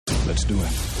Let's do it.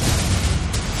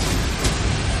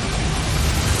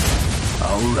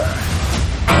 All right.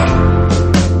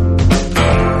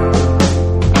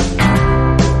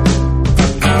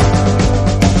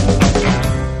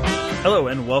 Hello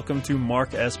and welcome to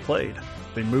Mark as Played,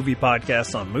 the movie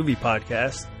podcast on Movie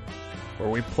Podcast, where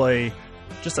we play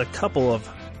just a couple of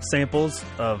samples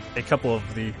of a couple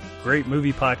of the great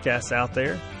movie podcasts out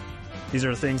there. These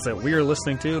are things that we are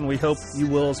listening to, and we hope you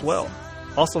will as well.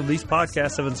 Also, these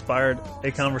podcasts have inspired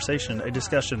a conversation, a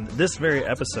discussion, this very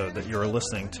episode that you are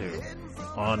listening to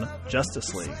on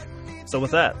Justice League. So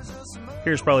with that,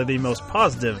 here's probably the most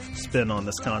positive spin on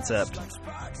this concept,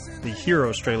 the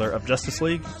Heroes trailer of Justice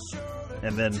League,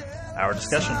 and then our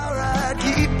discussion.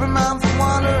 Keep your mind from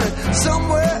wandering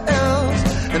somewhere else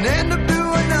and end up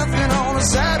doing nothing on a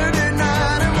Saturday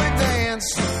night and we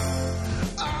dance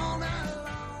all night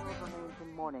long. Remains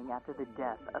in mourning after the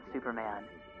death of Superman.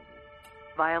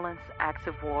 Violence, acts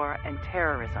of war, and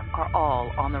terrorism are all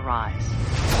on the rise.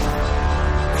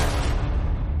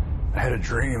 I had a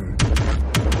dream.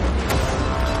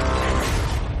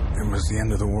 It was the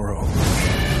end of the world.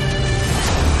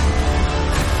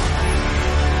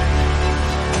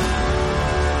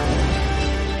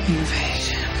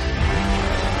 Invasion.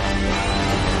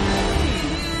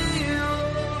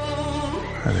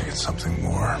 I think it's something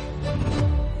more.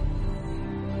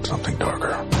 Something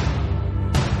darker.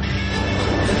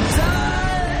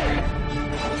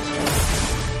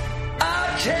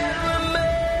 I can't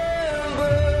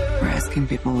remember. We're asking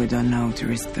people we don't know to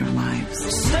risk their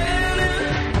lives.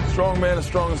 Strong man is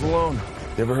strongest alone.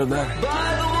 You ever heard that?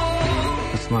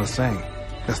 That's not a saying.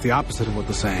 That's the opposite of what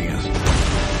the saying is.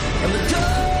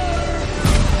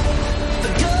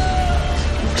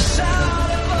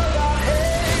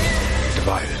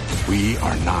 Divided. We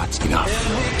are not enough.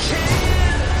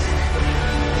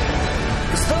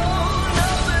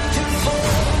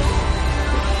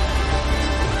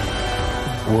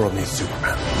 The world needs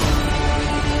Superman.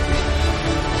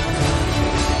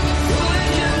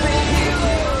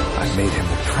 I made him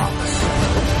a promise.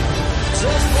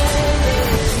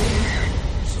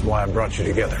 This is why I brought you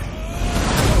together.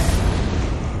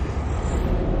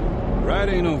 Ride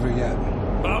ain't over yet.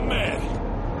 My man.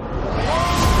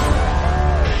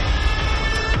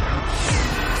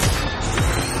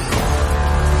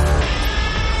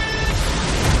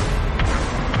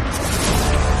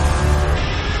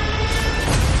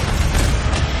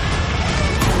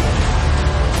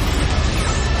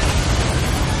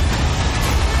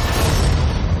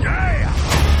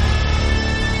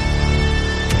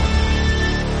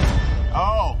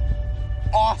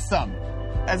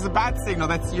 As a bat signal,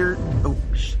 that's your... Oh,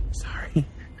 sorry.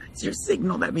 That's your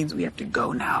signal. That means we have to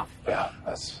go now. Yeah,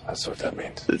 that's what that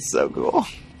means. It's so cool.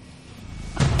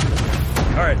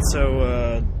 All right,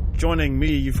 so joining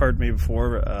me, you've heard me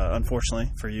before, unfortunately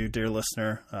for you, dear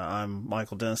listener. I'm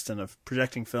Michael Denniston of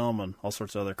Projecting Film and all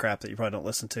sorts of other crap that you probably don't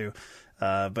listen to.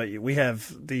 But we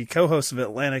have the co-host of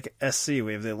Atlantic SC.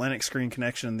 We have the Atlantic Screen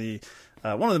Connection, the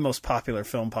one of the most popular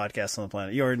film podcasts on the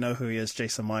planet. You already know who he is,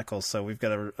 Jason Michaels. So we've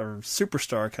got a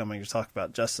superstar coming to talk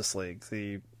about Justice League,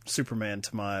 the Superman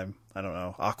to my, I don't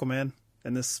know, Aquaman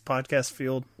in this podcast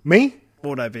field. Me? What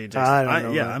would I be, Jason? I don't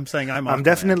know. Yeah, I'm saying I'm Aquaman. I'm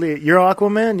definitely... You're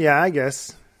Aquaman? Yeah, I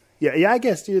guess. Yeah, I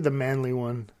guess you're the manly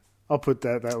one. I'll put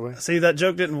that way. See, that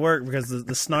joke didn't work because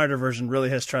the Snyder version really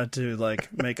has tried to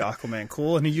make Aquaman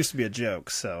cool, and he used to be a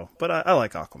joke. So, but I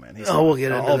like Aquaman. He's we'll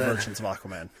get into all that. versions of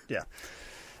Aquaman. Yeah.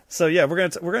 So yeah, we're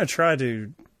gonna try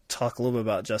to talk a little bit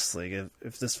about Justice League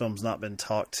if this film's not been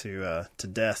talked to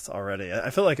death already. I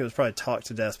feel like it was probably talked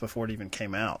to death before it even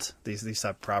came out. These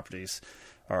type of properties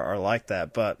are like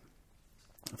that, but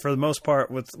for the most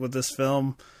part with this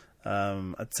film,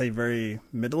 I'd say very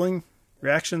middling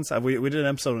reactions. We did an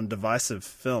episode on divisive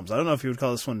films. I don't know if you would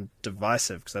call this one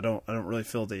divisive because I don't really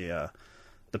feel the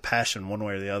passion one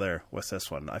way or the other with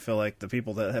this one. I feel like the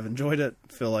people that have enjoyed it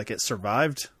feel like it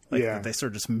survived. Like they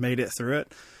sort of just made it through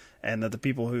it, and that the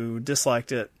people who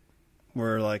disliked it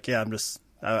were like, yeah,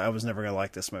 I was never going to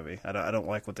like this movie. I don't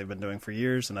like what they've been doing for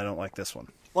years, and I don't like this one.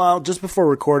 Well, just before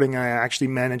recording, I actually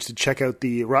managed to check out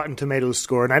the Rotten Tomatoes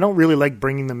score, and I don't really like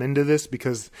bringing them into this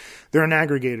because they're an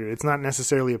aggregator. It's not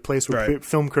necessarily a place where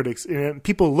film critics...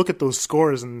 people look at those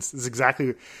scores, and it's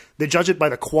exactly... They judge it by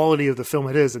the quality of the film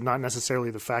it is, and not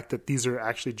necessarily the fact that these are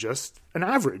actually just an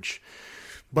average.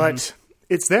 But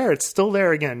it's there. It's still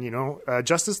there again,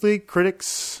 Justice League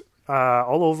critics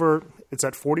all over, it's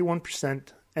at 41%.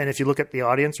 And if you look at the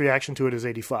audience reaction to it is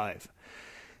 85%.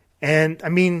 And I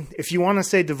mean, if you want to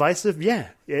say divisive,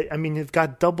 you've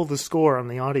got double the score on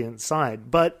the audience side.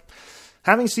 But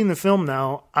having seen the film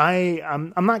now,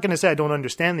 I'm not going to say I don't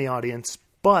understand the audience,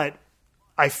 but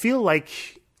I feel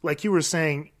like you were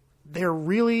saying, they're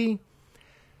really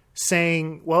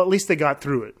saying, well, at least they got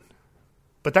through it.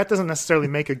 But that doesn't necessarily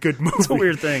make a good movie. It's a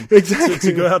weird thing. Exactly.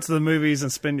 To go out to the movies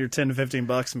and spend your $10 to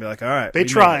 $15 and be like, all right. They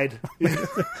tried.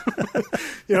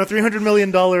 $300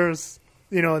 million,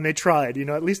 and they tried.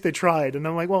 At least they tried. And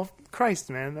I'm like, well, Christ,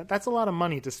 man, that's a lot of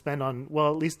money to spend on,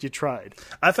 well, at least you tried.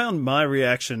 I found my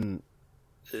reaction,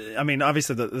 I mean,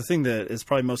 obviously the thing that is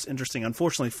probably most interesting,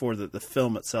 unfortunately for the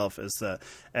film itself, is that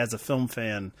as a film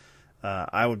fan,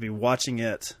 I would be watching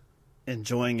it,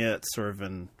 enjoying it sort of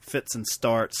in fits and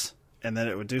starts, and then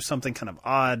it would do something kind of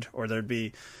odd, or there'd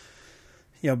be,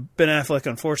 Ben Affleck,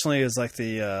 unfortunately, is like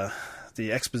the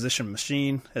exposition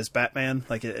machine as Batman.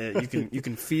 Like you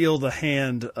can feel the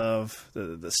hand of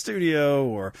the studio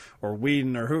or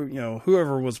Whedon or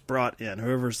whoever was brought in,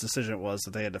 whoever's decision it was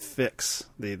that they had to fix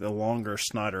the longer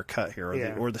Snyder cut here,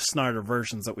 or the Snyder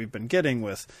versions that we've been getting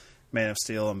with Man of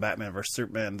Steel and Batman vs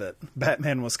Superman. That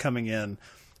Batman was coming in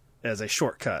as a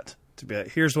shortcut to be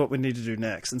like, here's what we need to do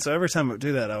next. And so every time I would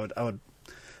do that, I'd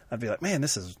be like, man,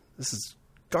 this is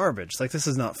garbage. Like, this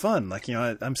is not fun. Like,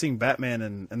 I'm seeing Batman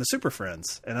and the Super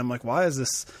Friends, and I'm like, why does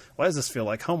this feel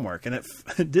like homework? And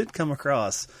it did come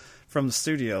across from the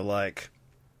studio like,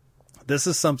 this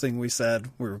is something we said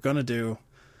we were going to do,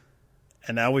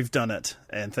 and now we've done it,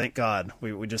 and thank God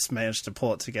we just managed to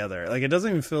pull it together. Like, it doesn't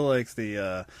even feel like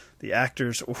the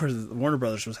actors or the Warner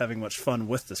Brothers was having much fun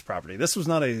with this property. This was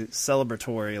not a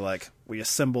celebratory, like, we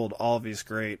assembled all of these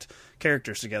great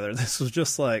characters together. This was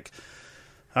just like,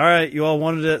 all right, you all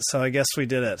wanted it, so I guess we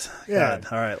did it. Yeah. God,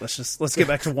 all right, let's get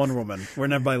back to Wonder Woman,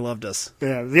 where everybody loved us.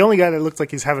 Yeah, the only guy that looks like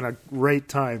he's having a great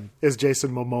time is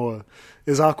Jason Momoa,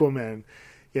 is Aquaman.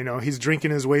 He's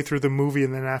drinking his way through the movie,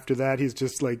 and then after that, he's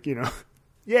just like,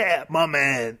 yeah, my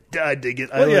man, I dig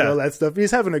it. I love all that stuff. He's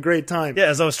having a great time. Yeah,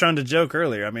 as I was trying to joke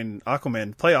earlier, I mean,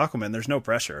 play Aquaman, there's no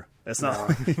pressure. It's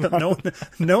not,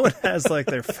 no one has like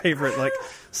their favorite like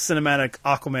cinematic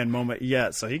Aquaman moment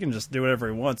yet, so he can just do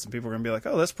whatever he wants, and people are going to be like,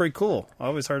 oh, that's pretty cool. I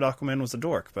always heard Aquaman was a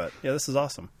dork, but yeah, this is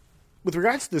awesome. With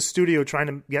regards to the studio trying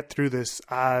to get through this,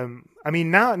 I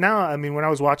mean, when I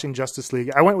was watching Justice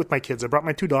League, I went with my kids. I brought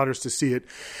my two daughters to see it.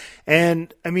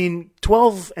 And, I mean,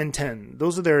 12 and 10,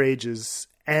 those are their ages,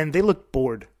 and they look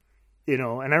bored,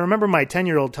 And I remember my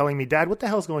 10-year-old telling me, Dad, what the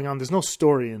hell's going on? There's no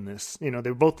story in this.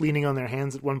 They're both leaning on their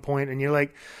hands at one point, and you're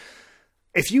like,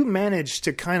 if you manage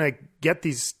to kind of get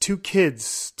these two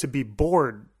kids to be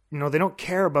bored, they don't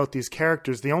care about these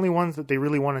characters. The only ones that they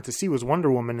really wanted to see was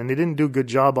Wonder Woman, and they didn't do a good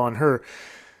job on her.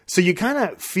 So you kind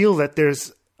of feel that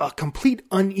there's a complete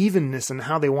unevenness in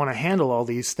how they want to handle all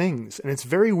these things. And it's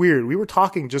very weird. We were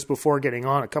talking just before getting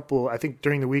on I think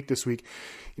during the week this week,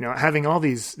 having all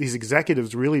these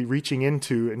executives really reaching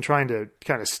into and trying to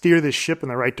kind of steer this ship in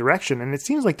the right direction. And it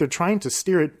seems like they're trying to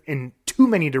steer it in too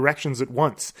many directions at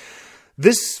once.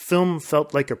 This film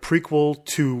felt like a prequel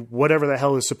to whatever the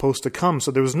hell is supposed to come. So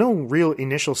there was no real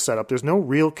initial setup. There's no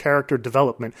real character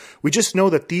development. We just know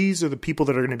that these are the people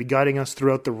that are going to be guiding us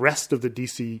throughout the rest of the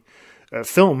DC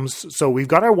films. So we've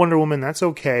got our Wonder Woman. That's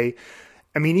okay.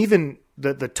 I mean, even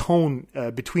the tone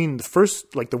between the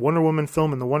first, like the Wonder Woman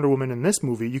film and the Wonder Woman in this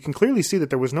movie, you can clearly see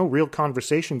that there was no real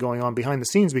conversation going on behind the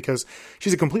scenes because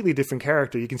she's a completely different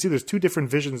character. You can see there's two different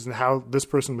visions in how this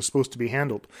person was supposed to be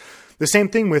handled. The same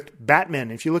thing with Batman.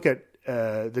 If you look at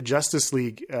the Justice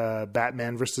League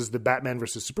Batman versus the Batman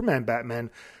versus Superman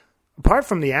Batman, apart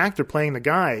from the actor playing the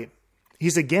guy,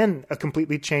 he's again a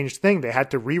completely changed thing. They had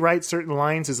to rewrite certain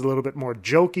lines. He's a little bit more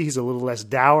jokey. He's a little less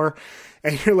dour.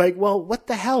 And you're like, well, what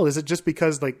the hell? Is it just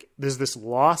because like there's this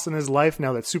loss in his life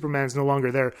now that Superman's no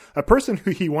longer there? A person who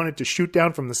he wanted to shoot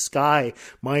down from the sky,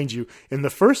 mind you, in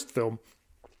the first film.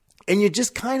 And you're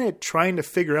just kind of trying to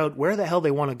figure out where the hell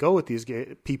they want to go with these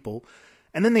people.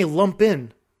 And then they lump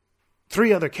in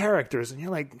 3 other characters. And you're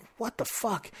like, what the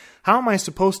fuck? How am I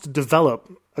supposed to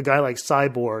develop a guy like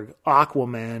Cyborg,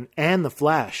 Aquaman, and the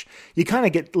Flash? You kind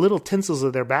of get little tinsels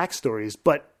of their backstories,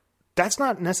 but that's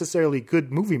not necessarily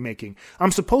good movie making.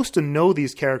 I'm supposed to know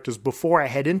these characters before I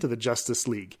head into the Justice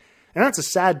League. And that's a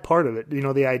sad part of it.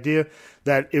 The idea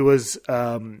that it was,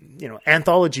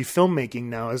 anthology filmmaking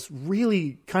now is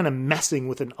really kind of messing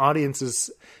with an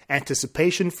audience's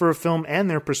anticipation for a film and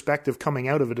their perspective coming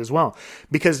out of it as well.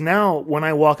 Because now when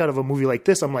I walk out of a movie like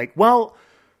this, I'm like, well,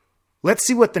 let's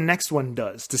see what the next one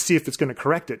does to see if it's going to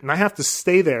correct it. And I have to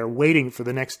stay there waiting for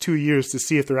the next 2 years to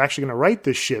see if they're actually going to right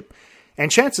this ship. And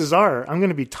chances are I'm going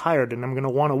to be tired and I'm going to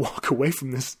want to walk away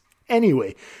from this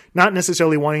anyway. Not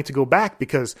necessarily wanting to go back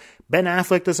because Ben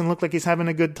Affleck doesn't look like he's having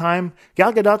a good time.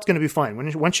 Gal Gadot's going to be fine.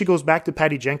 Once she goes back to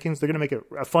Patty Jenkins, they're going to make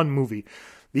a fun movie.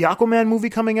 The Aquaman movie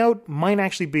coming out might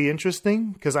actually be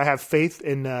interesting because I have faith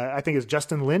in, I think it's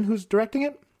Justin Lin who's directing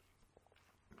it.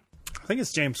 I think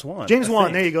it's James Wan. James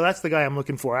Wan, there you go. That's the guy I'm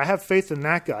looking for. I have faith in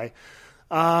that guy.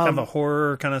 Kind of a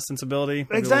horror kind of sensibility.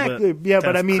 Exactly. Yeah,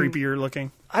 but I mean, creepier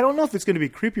looking. I don't know if it's going to be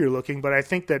creepier looking, but I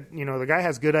think that, the guy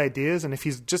has good ideas, and if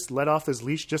he's just let off his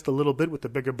leash just a little bit with the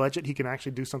bigger budget, he can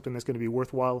actually do something that's going to be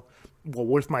worth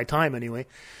my time anyway.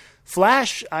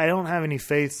 Flash, I don't have any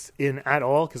faith in at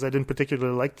all because I didn't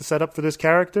particularly like the setup for this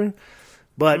character,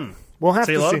 but we'll have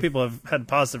to see. A lot of people have had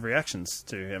positive reactions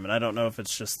to him, and I don't know if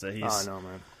it's just that he's... Oh, no,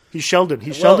 man. He's Sheldon.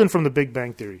 He's Sheldon from The Big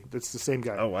Bang Theory. That's the same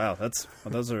guy. Oh, wow.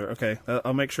 Those are... Okay.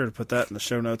 I'll make sure to put that in the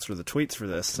show notes or the tweets for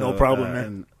this. So, no problem,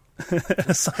 man. And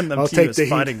assign them to you as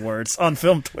fighting words on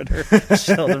film Twitter.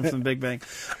 Sheldon from The Big Bang.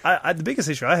 The biggest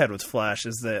issue I had with Flash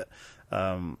is that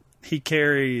he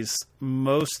carries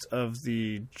most of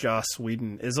the Joss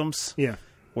Whedon isms. Yeah.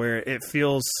 Where it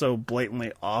feels so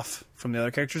blatantly off from the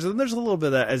other characters. And there's a little bit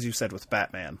of that, as you said, with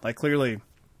Batman. Like, clearly...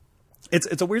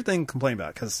 It's a weird thing to complain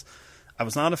about, because... I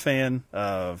was not a fan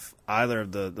of either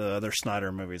of the other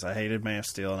Snyder movies. I hated Man of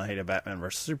Steel and I hated Batman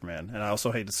vs. Superman. And I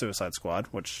also hated Suicide Squad,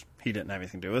 which he didn't have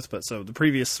anything to do with. But so the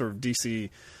previous sort of DCU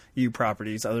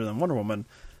properties, other than Wonder Woman,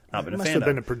 not been a fan of. He must have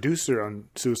been a producer on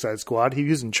Suicide Squad. He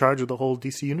was in charge of the whole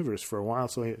DC universe for a while.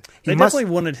 So he definitely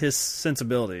wanted his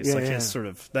sensibilities, his sort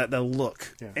of that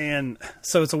look. Yeah. And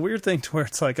so it's a weird thing to where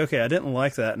it's like, okay, I didn't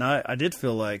like that. And I did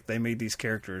feel like they made these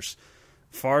characters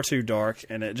far too dark,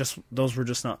 and those were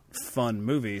just not fun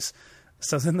movies.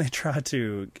 So then they try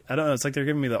to, I don't know, it's like they're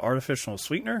giving me the artificial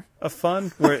sweetener of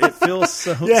fun, where it feels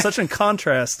such in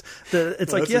contrast that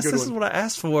it's like, yes, this is what I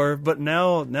asked for, but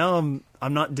now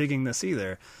I'm not digging this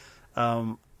either.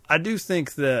 I do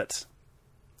think that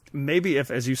maybe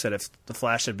if, as you said, if the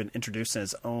Flash had been introduced in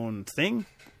his own thing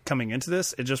coming into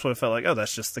this, it just would have felt like, oh,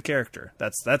 that's just the character.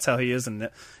 That's how he is, and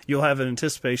you'll have an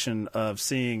anticipation of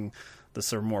seeing the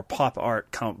sort of more pop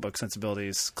art comic book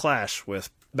sensibilities clash with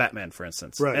Batman, for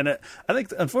instance. Right. And I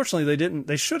think, unfortunately,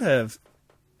 they should have,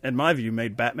 in my view,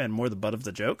 made Batman more the butt of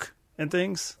the joke and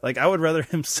things. Like, I would rather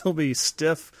him still be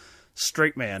stiff,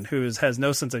 straight man who has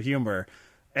no sense of humor,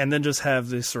 and then just have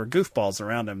these sort of goofballs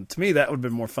around him. To me, that would have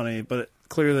been more funny, but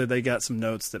clearly they got some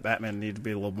notes that Batman needed to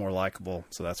be a little more likable,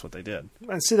 so that's what they did.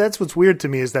 And see, that's what's weird to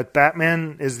me, is that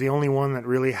Batman is the only one that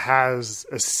really has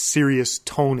a serious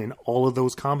tone in all of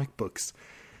those comic books.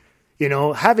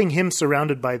 Having him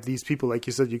surrounded by these people, like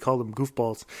you said, you call them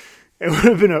goofballs, it would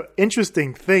have been an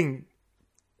interesting thing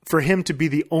for him to be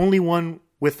the only one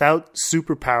without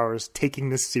superpowers taking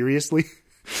this seriously.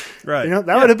 Right.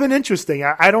 That would have been interesting.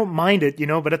 I don't mind it,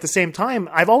 but at the same time,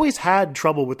 I've always had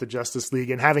trouble with the Justice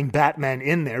League and having Batman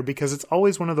in there, because it's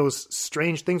always one of those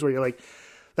strange things where you're like,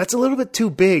 that's a little bit too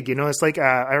big. It's like,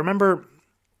 I remember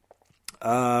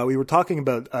we were talking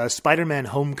about Spider-Man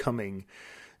Homecoming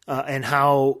and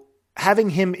how having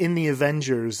him in the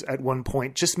Avengers at one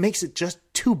point just makes it just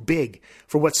too big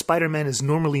for what Spider-Man is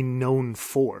normally known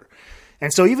for.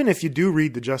 And so even if you do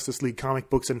read the Justice League comic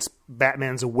books and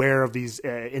Batman's aware of these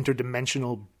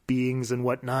interdimensional beings and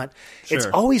whatnot, sure, it's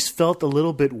always felt a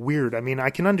little bit weird. I mean,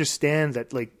 I can understand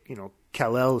that, like,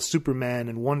 Kal-El, Superman,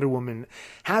 and Wonder Woman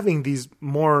having these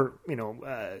more,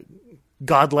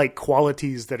 godlike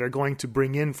qualities that are going to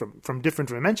bring in from different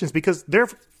dimensions, because they're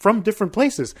from different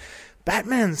places.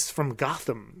 Batman's from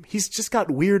Gotham. He's just got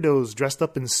weirdos dressed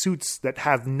up in suits that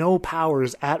have no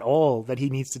powers at all that he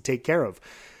needs to take care of.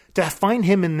 To find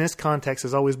him in this context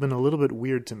has always been a little bit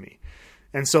weird to me.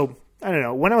 And so, I don't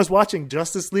know, when I was watching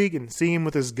Justice League and seeing him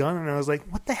with his gun, and I was like,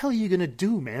 what the hell are you going to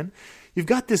do, man? You've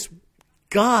got this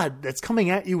god that's coming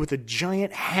at you with a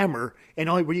giant hammer, and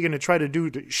all what are you going to try to do,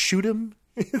 to shoot him?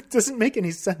 It doesn't make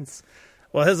any sense.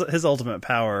 Well, his ultimate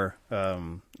power,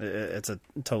 it's a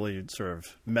totally sort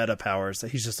of meta power, is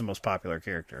that he's just the most popular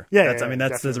character. Yeah, I mean,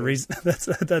 that's the reason.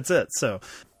 That's it. So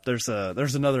there's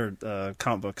another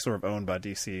comic book sort of owned by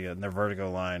DC and their Vertigo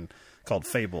line called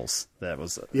Fables that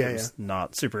was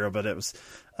not superhero, but it was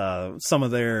some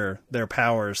of their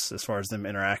powers as far as them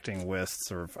interacting with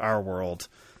sort of our world,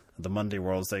 the Monday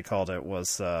world as they called it,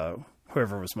 was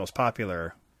whoever was most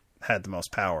popular had the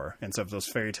most power. And so if those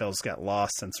fairy tales got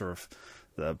lost in sort of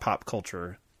the pop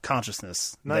culture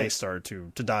consciousness, they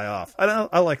started to die off.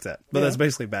 I like that, but that's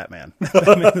basically Batman.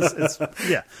 I mean, it's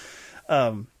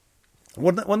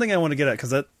one thing I want to get at,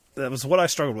 because that was what I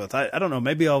struggled with. I don't know,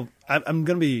 maybe I'm going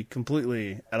to be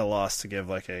completely at a loss to give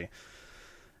like a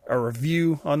a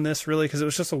review on this really, because it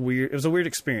was a weird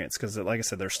experience, because like I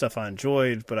said, there's stuff I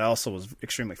enjoyed, but I also was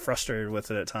extremely frustrated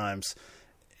with it at times.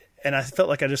 And I felt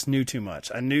like I just knew too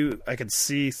much. I knew I could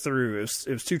see through.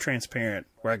 It was too transparent,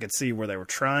 where I could see where they were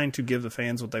trying to give the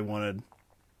fans what they wanted,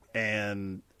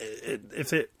 and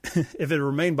if it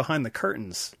remained behind the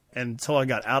curtains until I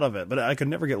got out of it. But I could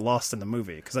never get lost in the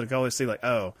movie, because I could always see like,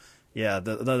 oh yeah,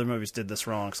 the other movies did this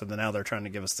wrong, so now they're trying to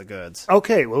give us the goods.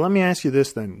 Okay, well let me ask you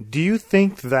this then: do you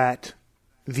think that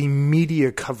the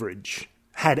media coverage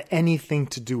had anything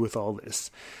to do with all this?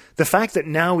 The fact that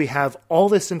now we have all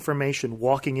this information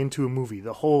walking into a movie,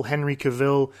 the whole Henry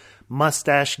Cavill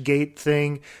mustache gate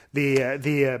thing, I have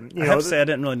to say I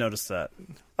didn't really notice that.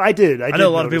 I did. I know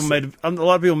a lot of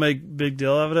people made big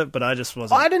deal out of it, but I just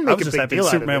wasn't. I didn't make a big deal out of it.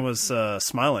 Superman was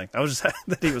smiling. I was just happy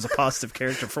that he was a positive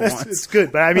character for once. It's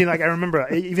good, but I mean, like I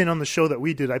remember even on the show that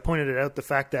we did, I pointed it out, the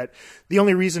fact that the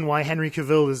only reason why Henry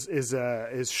Cavill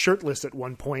is shirtless at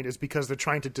one point is because they're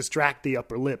trying to distract the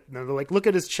upper lip. Now they're like, look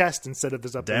at his chest instead of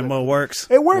his upper lip. Damn well works.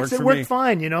 It works. It worked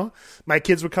fine. My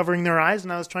kids were covering their eyes,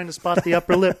 and I was trying to spot the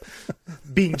upper lip,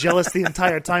 being jealous the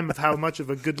entire time of how much of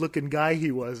a good-looking guy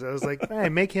he was. I was like, hey,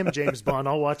 make him James Bond.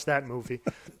 I'll watch that movie.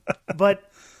 But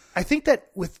I think that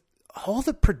with all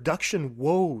the production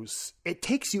woes, it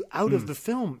takes you out of the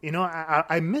film.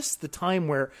 I miss the time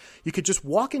where you could just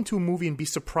walk into a movie and be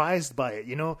surprised by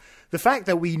it. The fact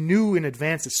that we knew in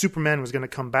advance that Superman was going to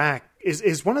come back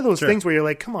is one of those things where you're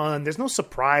like, come on, there's no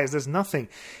surprise, there's nothing.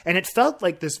 And it felt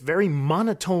like this very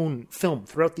monotone film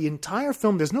throughout the entire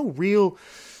film. There's no real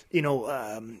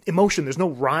emotion. There's no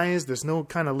rise. There's no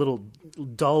kind of little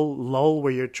dull lull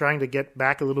where you're trying to get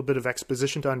back a little bit of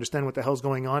exposition to understand what the hell's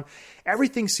going on.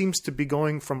 Everything seems to be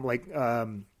going from like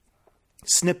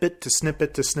snippet to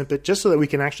snippet to snippet, just so that we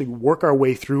can actually work our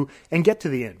way through and get to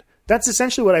the end. That's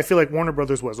essentially what I feel like Warner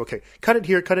Brothers was. Okay, cut it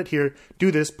here,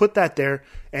 do this, put that there,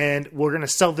 and we're going to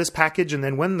sell this package, and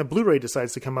then when the Blu-ray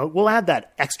decides to come out, we'll add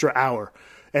that extra hour.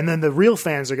 And then the real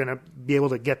fans are going to be able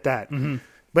to get that. Mm-hmm.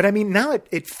 But I mean, now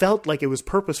it felt like it was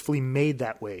purposefully made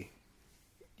that way.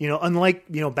 Unlike,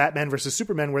 Batman versus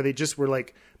Superman, where they just were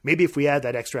like, maybe if we add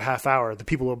that extra half hour, the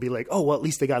people will be like, oh, well, at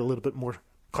least they got a little bit more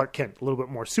Clark Kent, a little bit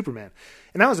more Superman.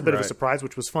 And that was a bit of a surprise,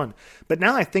 which was fun. But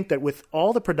now I think that with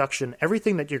all the production,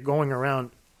 everything that you're going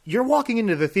around, you're walking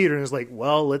into the theater and it's like,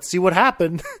 well, let's see what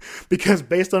happened. Because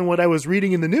based on what I was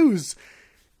reading in the news,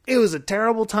 it was a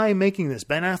terrible time making this.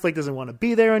 Ben Affleck doesn't want to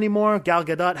be there anymore. Gal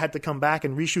Gadot had to come back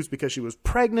and reshoots because she was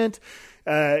pregnant.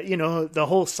 The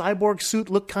whole cyborg suit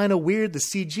looked kind of weird. The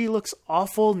CG looks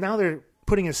awful. Now they're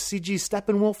putting a CG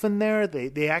Steppenwolf in there.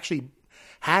 They actually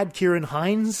had Kieran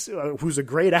Hines, who's a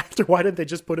great actor. Why didn't they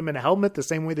just put him in a helmet the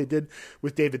same way they did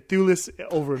with David Thewlis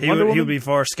over in Wonder Woman? He would be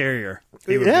far scarier.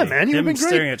 He would be great.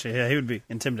 Staring at you, he would be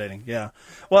intimidating. Yeah.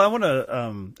 Well, I want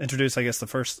to introduce, I guess, the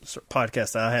first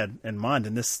podcast that I had in mind,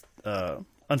 and this,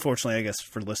 unfortunately, I guess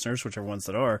for listeners, which are ones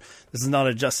that are, this is not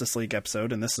a Justice League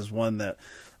episode, and this is one that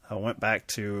I went back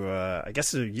to, I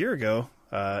guess, a year ago.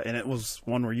 And it was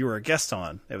one where you were a guest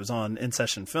on. It was on In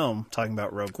Session Film, talking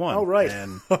about Rogue One. Oh, right.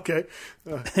 And, okay.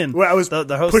 Well, I was the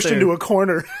host pushed into a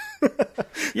corner.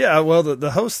 Yeah, well,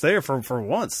 the hosts there, for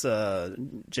once,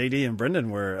 JD and Brendan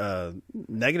were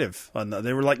negative.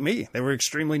 They were like me. They were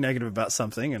extremely negative about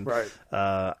something. And right.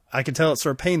 I could tell it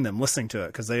sort of pained them listening to it,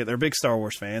 because they're big Star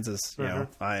Wars fans, as you know,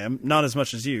 I am. Not as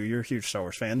much as you. You're a huge Star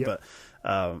Wars fan. Yep.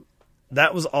 But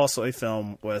that was also a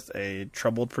film with a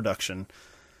troubled production.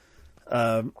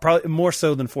 Probably more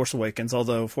so than Force Awakens,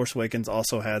 although Force Awakens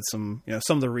also had some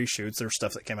of the reshoots. There was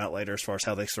stuff that came out later as far as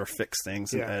how they sort of fix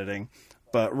things in editing.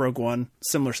 But Rogue One,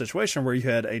 similar situation where you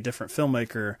had a different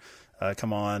filmmaker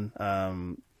come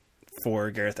on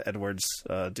for Gareth Edwards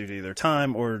due to either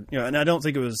time or, and I don't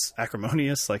think it was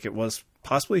acrimonious like it was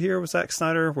possibly here with Zack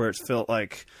Snyder, where it felt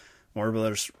like Warner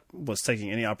Brothers was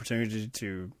taking any opportunity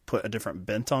to put a different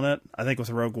bent on it. I think with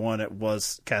Rogue One, it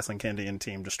was Kathleen Kennedy and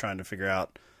team just trying to figure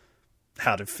out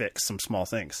how to fix some small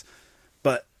things.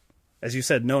 But as you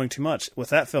said, knowing too much, with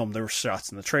that film, there were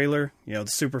shots in the trailer. The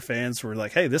super fans were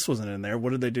like, hey, this wasn't in there.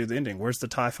 What did they do at the ending? Where's the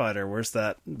TIE fighter? Where's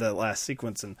that last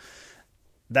sequence? And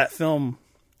that film,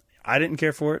 I didn't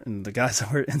care for it. And the guys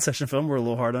that were in Session Film were a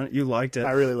little hard on it. You liked it.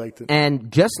 I really liked it.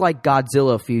 And just like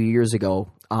Godzilla a few years ago,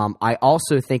 I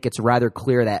also think it's rather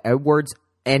clear that Edwards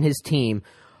and his team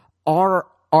are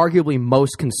arguably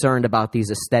most concerned about these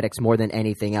aesthetics more than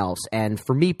anything else. And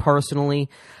for me personally,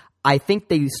 I think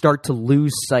they start to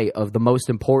lose sight of the most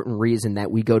important reason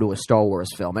that we go to a Star Wars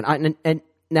film. And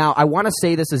now I want to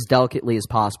say this as delicately as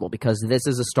possible, because this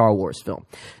is a Star Wars film.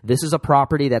 This is a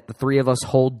property that the three of us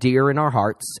hold dear in our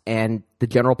hearts, and the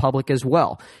general public as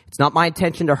well. It's not my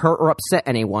intention to hurt or upset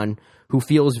anyone who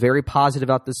feels very positive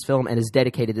about this film and is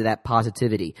dedicated to that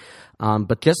positivity.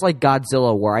 But just like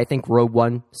Godzilla, where I think Rogue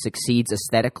One succeeds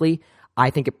aesthetically, I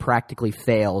think it practically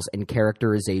fails in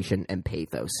characterization and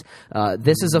pathos.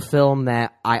 This is a film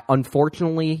that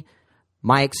unfortunately,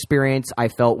 my experience I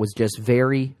felt was just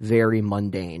very, very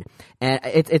mundane. And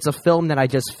it's a film that I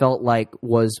just felt like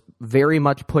was very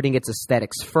much putting its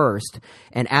aesthetics first.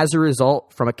 And as a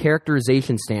result, from a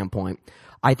characterization standpoint,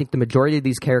 I think the majority of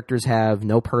these characters have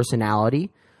no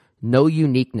personality, no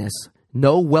uniqueness,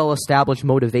 no well-established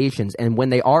motivations. And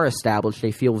when they are established,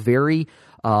 they feel very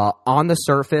on the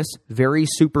surface, very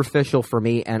superficial for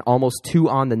me, and almost too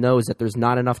on the nose that there's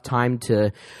not enough time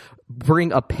to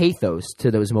bring a pathos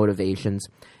to those motivations.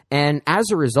 And as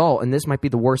a result, and this might be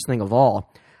the worst thing of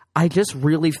all, I just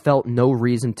really felt no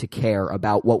reason to care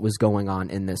about what was going on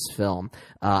in this film.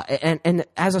 And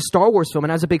as a Star Wars film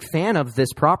and as a big fan of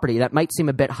this property, that might seem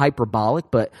a bit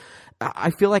hyperbolic, but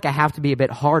I feel like I have to be a bit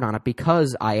hard on it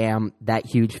because I am that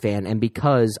huge fan and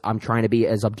because I'm trying to be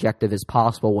as objective as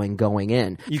possible when going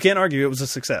in. You can't argue it was a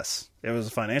success. It was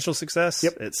a financial success.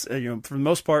 Yep. It's for the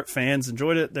most part, fans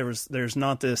enjoyed it. There's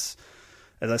not this,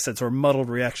 as I said, sort of muddled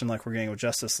reaction like we're getting with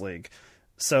Justice League.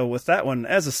 So with that one,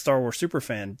 as a Star Wars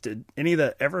superfan, did any of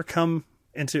that ever come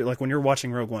into, like when you're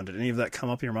watching Rogue One, did any of that come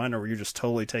up in your mind, or were you just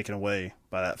totally taken away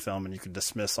by that film and you could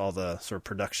dismiss all the sort of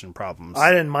production problems?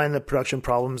 I didn't mind the production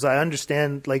problems. I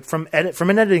understand, like from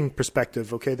an editing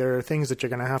perspective, okay, there are things that you're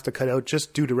going to have to cut out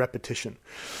just due to repetition.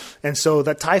 And so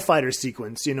that TIE fighter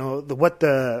sequence, what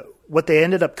they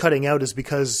ended up cutting out is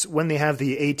because when they have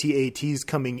the AT-ATs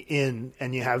coming in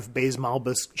and you have Baze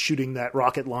Malbus shooting that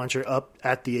rocket launcher up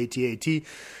at the AT-AT,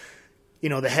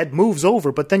 the head moves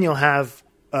over, but then you'll have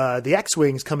the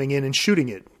X-Wings coming in and shooting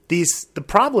it. The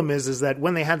problem is that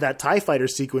when they had that TIE fighter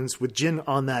sequence with Jyn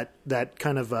on that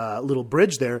kind of little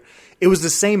bridge there, it was the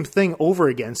same thing over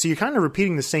again. So you're kind of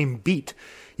repeating the same beat.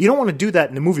 You don't want to do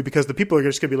that in a movie because the people are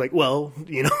just going to be like, well,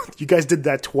 you guys did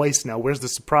that twice now. Where's the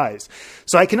surprise?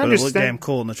 So I can understand. It looked damn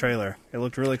cool in the trailer. It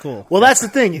looked really cool. Well, that's the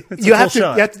thing.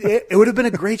 It would have been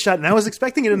a great shot. And I was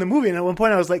expecting it in the movie. And at one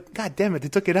point I was like, God damn it, they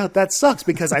took it out. That sucks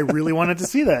because I really wanted to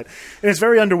see that. And it's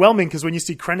very underwhelming because when you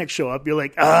see Krennic show up, you're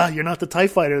like, you're not the TIE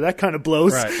fighter. That kind of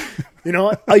blows.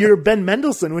 Right. You're Ben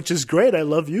Mendelsohn, which is great. I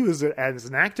love you as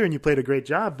an actor, and you played a great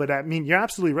job. But I mean, you're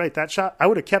absolutely right. That shot, I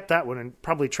would have kept that one and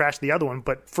probably trashed the other one.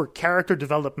 But for character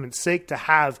development's sake, to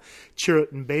have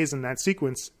Chirrut and Baze in that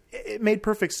sequence, it made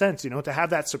perfect sense. To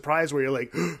have that surprise where you're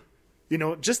like,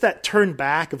 just that turn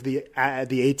back of the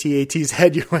AT-AT's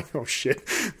head. You're like, oh shit,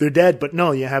 they're dead. But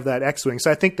no, you have that X-Wing.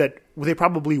 So I think that they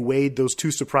probably weighed those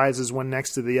two surprises one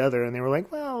next to the other, and they were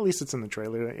like, well, at least it's in the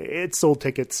trailer. It sold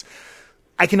tickets.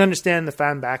 I can understand the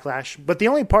fan backlash, but the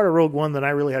only part of Rogue One that I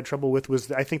really had trouble with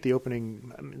was, I think, the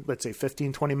opening, let's say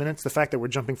 15, 20 minutes, the fact that we're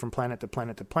jumping from planet to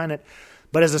planet to planet.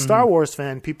 But as a Star Wars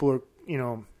fan, people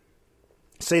are,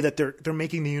 say that they're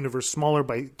making the universe smaller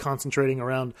by concentrating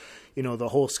around, the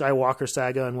whole Skywalker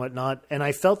saga and whatnot. And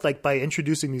I felt like by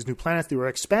introducing these new planets, they were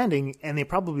expanding, and they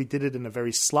probably did it in a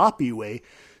very sloppy way.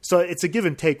 So it's a give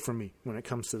and take for me when it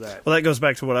comes to that. Well, that goes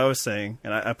back to what I was saying,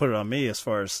 and I put it on me as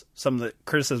far as some of the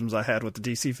criticisms I had with the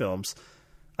DC films.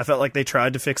 I felt like they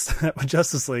tried to fix that with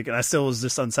Justice League, and I still was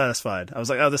just unsatisfied. I was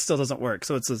like, oh, this still doesn't work.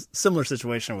 So it's a similar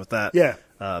situation with that. Yeah.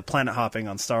 Planet hopping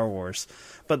on Star Wars.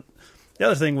 But the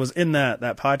other thing was in that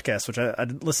podcast, which I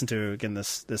listened to again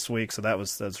this week. So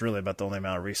that's really about the only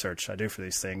amount of research I do for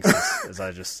these things is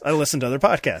I listen to other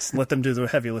podcasts and let them do the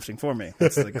heavy lifting for me.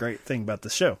 That's the great thing about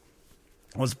this show.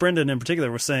 Was Brendan in particular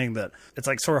was saying that it's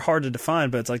like sort of hard to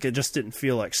define, but it's like it just didn't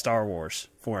feel like Star Wars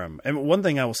for him. And one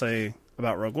thing I will say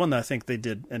about Rogue One that I think they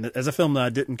did, and as a film that I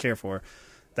didn't care for,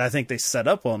 that I think they set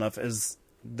up well enough, is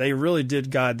they really did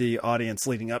guide the audience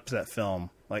leading up to that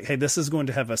film. Like, hey, this is going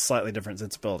to have a slightly different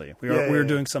sensibility. We're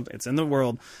doing something. It's in the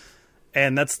world.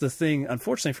 And that's the thing,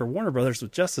 unfortunately, for Warner Brothers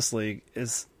with Justice League,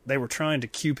 is they were trying to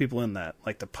cue people in that.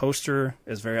 Like, the poster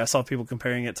is I saw people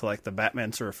comparing it to, like, the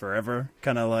Batman sort of Forever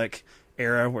kind of, like,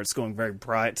 era where it's going very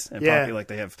bright and poppy. Like,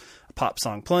 they have a pop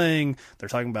song playing. They're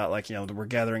talking about, like, we're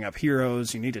gathering up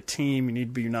heroes. You need a team. You need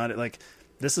to be united. Like,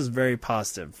 this is very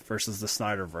positive versus the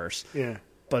Snyderverse. Yeah.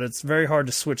 But it's very hard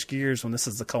to switch gears when this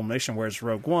is the culmination, whereas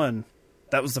Rogue One,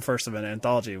 that was the first of an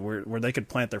anthology where they could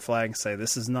plant their flag and say,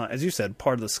 this is not, as you said,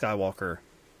 part of the Skywalker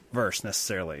verse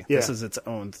necessarily. Yeah. This is its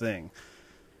own thing.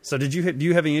 So do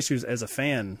you have any issues as a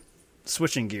fan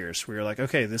switching gears where you're like,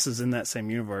 okay, this is in that same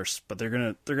universe, but they're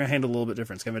gonna handle a little bit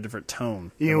different. It's gonna have a different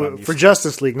tone. For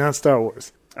Justice League, not Star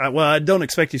Wars. Well, I don't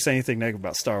expect you to say anything negative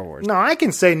about Star Wars. No, I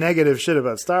can say negative shit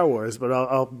about Star Wars, but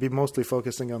I'll be mostly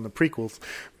focusing on the prequels.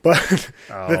 But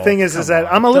the thing is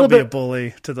that I'm a little bit a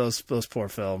bully to those poor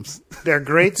films. They're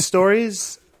great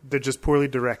stories. They're just poorly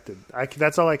directed.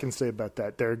 That's all I can say about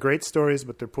that. They're great stories,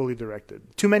 but they're poorly directed.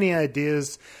 Too many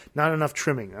ideas, not enough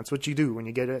trimming. That's what you do when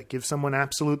you give someone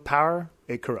absolute power.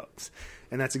 It corrupts,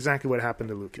 and that's exactly what happened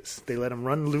to Lucas. They let him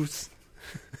run loose.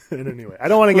 And anyway, I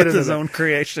don't want to get into his own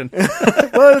creation.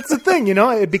 Well, it's the thing,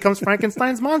 it becomes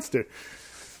Frankenstein's monster.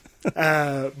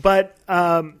 But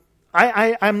I'm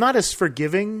not as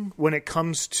forgiving when it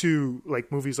comes to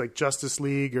like movies like Justice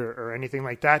League or anything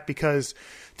like that, because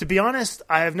to be honest,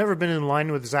 I have never been in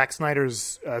line with Zack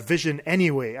Snyder's vision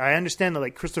anyway. I understand that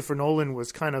like Christopher Nolan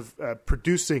was kind of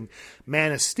producing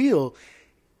Man of Steel,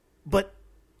 but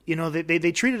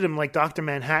they treated him like Dr.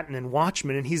 Manhattan and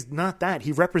Watchmen, and he's not that.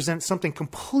 He represents something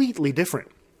completely different.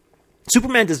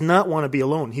 Superman does not want to be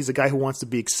alone. He's a guy who wants to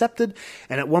be accepted,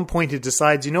 and at one point he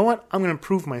decides, you know what, I'm going to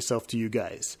prove myself to you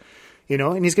guys.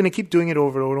 And he's going to keep doing it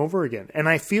over and over again. And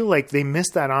I feel like they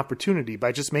missed that opportunity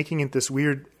by just making it this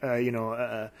weird,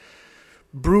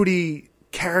 broody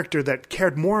character that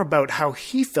cared more about how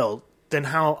he felt than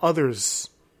how others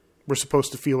were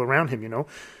supposed to feel around him,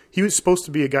 He was supposed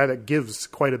to be a guy that gives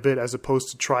quite a bit as opposed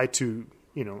to try to,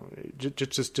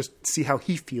 just see how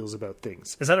he feels about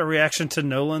things. Is that a reaction to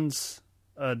Nolan's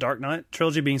Dark Knight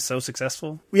trilogy being so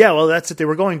successful? Yeah, well, that's it. They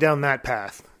were going down that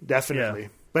path, definitely. Yeah.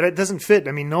 But it doesn't fit.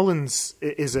 I mean, Nolan's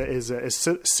is a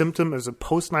symptom, is a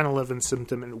post 9/11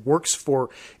 symptom, and it works for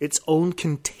its own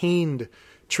contained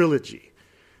trilogy.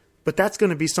 But that's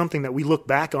going to be something that we look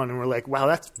back on and we're like, wow,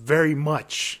 that's very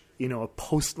much, a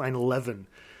post 9/11,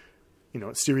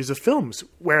 series of films.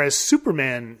 Whereas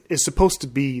Superman is supposed to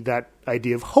be that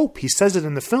idea of hope. He says it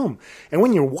in the film. And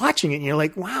when you're watching it, you're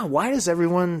like, wow, why does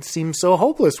everyone seem so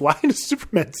hopeless? Why does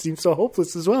Superman seem so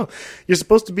hopeless as well? You're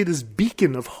supposed to be this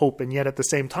beacon of hope, and yet at the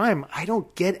same time, I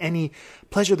don't get any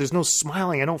pleasure. There's no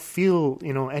smiling. I don't feel,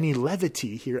 any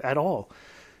levity here at all.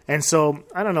 And so,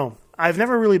 I don't know. I've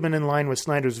never really been in line with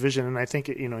Snyder's vision, and I think,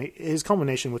 his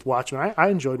culmination with Watchmen, I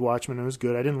enjoyed Watchmen. It was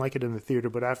good. I didn't like it in the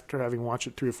theater, but after having watched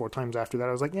it 3 or 4 times after that,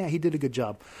 I was like, yeah, he did a good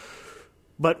job.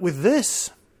 But with this,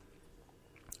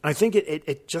 I think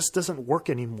it just doesn't work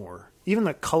anymore. Even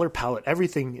the color palette,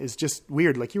 everything is just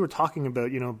weird. Like you were talking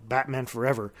about, Batman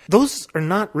Forever. Those are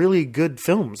not really good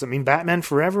films. I mean, Batman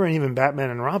Forever and even Batman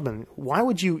and Robin, why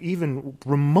would you even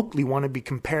remotely want to be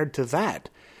compared to that?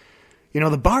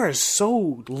 The bar is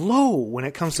so low when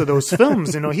it comes to those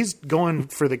films. He's going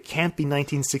for the campy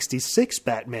 1966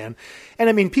 Batman. And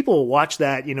I mean, people will watch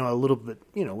that, a little bit,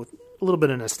 with a little bit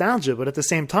of nostalgia, but at the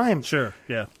same time. Sure,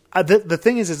 yeah. The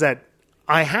thing is that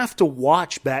I have to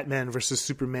watch Batman versus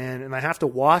Superman, and I have to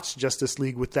watch Justice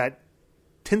League with that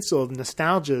tinsel of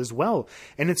nostalgia as well.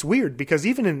 And it's weird because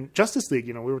even in Justice League,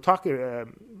 we were talking,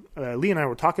 Lee and I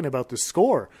were talking about the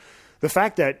score. The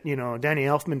fact that, Danny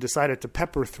Elfman decided to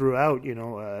pepper throughout,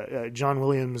 John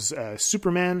Williams'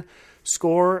 Superman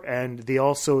score, and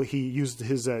he used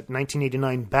his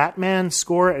 1989 Batman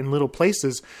score in little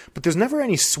places, but there's never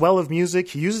any swell of music.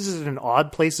 He uses it in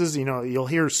odd places. You'll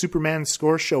hear Superman's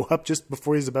score show up just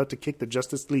before he's about to kick the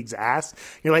Justice League's ass.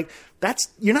 You're like,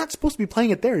 you're not supposed to be playing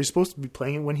it there. You're supposed to be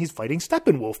playing it when he's fighting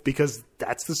Steppenwolf, because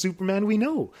that's the Superman we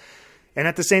know. And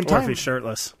at the same time, or if he's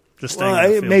shirtless.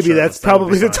 Maybe that's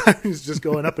probably the time he's just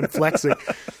going up and flexing.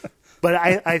 But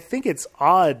I think it's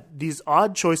odd, these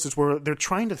odd choices where they're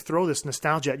trying to throw this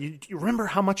nostalgia. You remember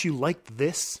how much you liked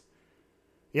this?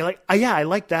 You're like, yeah, I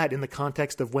like that in the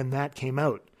context of when that came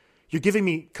out. You're giving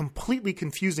me completely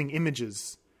confusing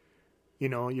images.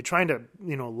 You're trying to,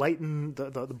 lighten,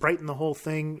 brighten the whole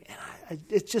thing.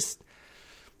 It's just,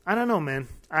 I don't know, man.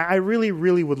 I really,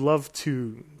 really would love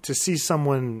to see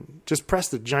someone just press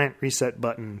the giant reset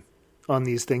button on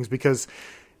these things, because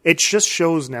it just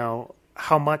shows now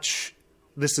how much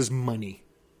this is money.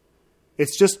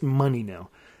 It's just money now.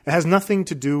 It has nothing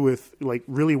to do with like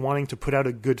really wanting to put out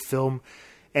a good film.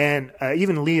 And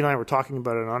even Lee and I were talking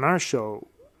about it on our show.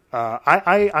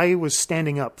 I was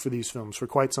standing up for these films for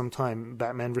quite some time.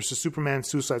 Batman versus Superman,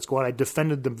 Suicide Squad. I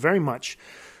defended them very much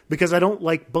because I don't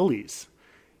like bullies.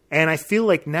 And I feel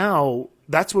like now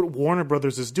that's what Warner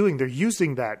Brothers is doing. They're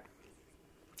using that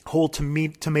whole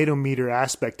tomato meter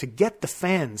aspect to get the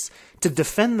fans to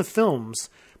defend the films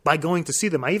by going to see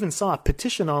them. I even saw a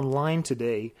petition online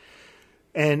today,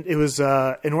 and it was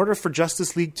in order for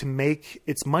Justice League to make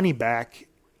its money back,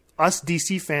 us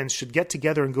DC fans should get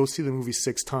together and go see the movie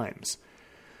 6 times.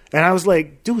 And I was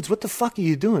like, dudes, what the fuck are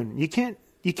you doing? You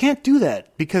can't do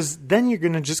that, because then you're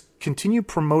going to just continue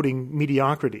promoting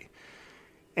mediocrity.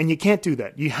 And you can't do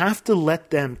that. You have to let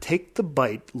them take the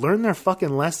bite, learn their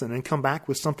fucking lesson, and come back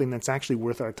with something that's actually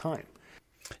worth our time.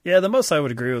 Yeah, the most I would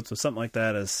agree with something like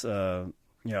that is, I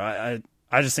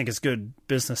just think it's good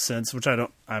business sense, which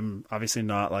I'm obviously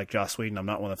not like Joss Whedon. I'm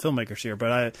not one of the filmmakers here,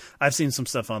 but I've seen some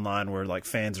stuff online where like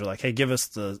fans are like, hey, give us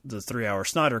the 3-hour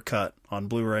Snyder cut on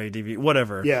Blu-ray, DVD,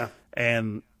 whatever. Yeah.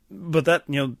 But that,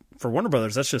 for Warner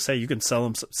Brothers, that's just, hey, you can sell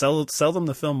them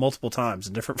the film multiple times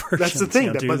in different versions. That's the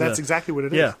thing, but that's exactly what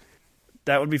it is. Yeah,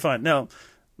 that would be fine. Now,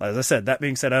 as I said, that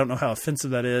being said, I don't know how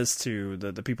offensive that is to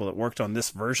the people that worked on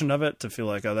this version of it to feel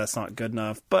like, oh, that's not good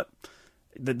enough. But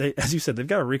they, as you said, they've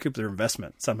got to recoup their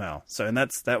investment somehow. So, and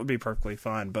that would be perfectly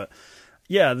fine. But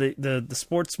yeah, the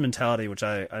sports mentality, which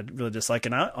I really dislike,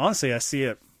 and honestly, I see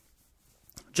it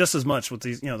just as much with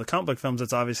these, the comic book films.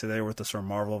 It's obviously there with the sort of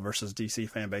Marvel versus DC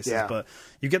fan bases, yeah. But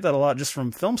you get that a lot just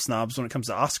from film snobs when it comes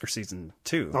to Oscar season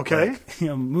too. Okay,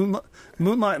 like,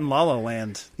 Moonlight and La La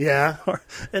Land, yeah,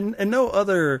 and no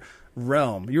other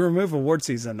realm. You remove award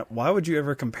season, why would you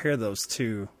ever compare those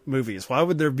two movies? Why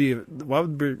would there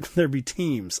be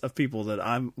teams of people that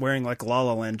I'm wearing like La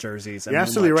La Land jerseys? And you're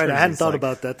absolutely right. jerseys? I hadn't thought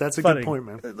about that. That's a good point,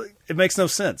 man. It makes no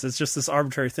sense. It's just this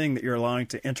arbitrary thing that you're allowing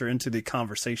to enter into the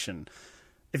conversation.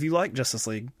 If you like Justice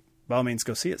League, by all means,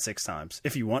 go see it 6 times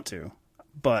if you want to.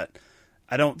 But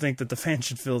I don't think that the fans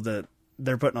should feel that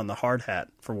they're putting on the hard hat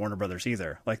for Warner Brothers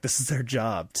either. Like, this is their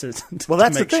job to well,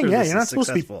 that's to make the thing. Sure yeah, you're not supposed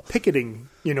to be picketing,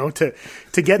 to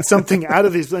get something out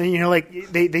of these. Like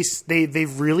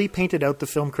they've really painted out the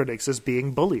film critics as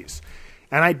being bullies.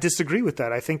 And I disagree with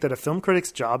that. I think that a film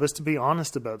critic's job is to be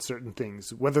honest about certain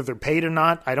things. Whether they're paid or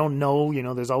not, I don't know.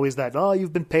 There's always that, oh,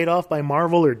 you've been paid off by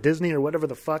Marvel or Disney or whatever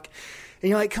the fuck. And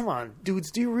you're like, come on,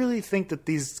 dudes, do you really think that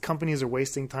these companies are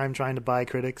wasting time trying to buy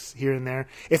critics here and there?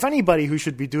 If anybody who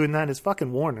should be doing that is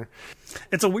fucking Warner.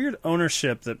 It's a weird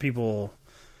ownership that people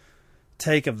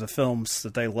take of the films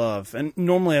that they love, and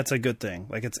normally that's a good thing.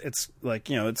 Like it's like,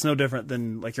 it's no different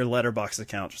than like your Letterboxd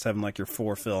account, just having like your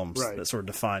 4 films that sort of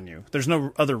define you. There's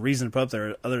no other reason to put up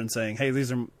there other than saying, hey,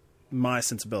 these are my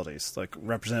sensibilities, like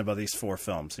represented by these 4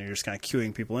 films, and you're just kind of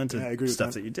cueing people into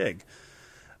stuff that you dig.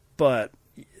 But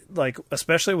like,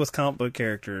 especially with comic book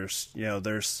characters,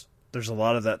 there's a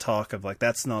lot of that talk of like,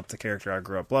 that's not the character I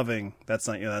grew up loving. That's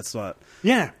not, that's not.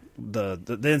 Yeah.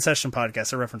 The In Session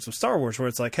podcast I referenced with Star Wars, where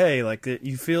it's like, hey, like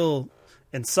you feel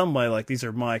in some way like these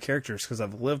are my characters because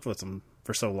I've lived with them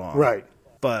for so long, right?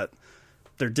 But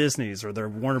they're Disney's or they're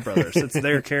Warner Brothers. It's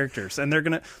their characters, and they're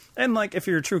gonna. And like, if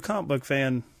you're a true comic book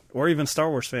fan or even Star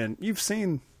Wars fan, you've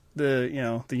seen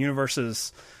the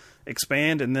universes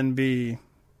expand and then be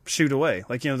shoot away.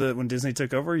 Like when Disney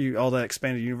took over, all that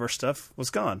expanded universe stuff was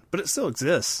gone, but it still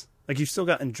exists. Like, you still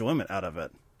got enjoyment out of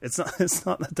it. It's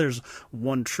not that there's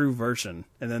one true version,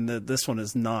 and then this one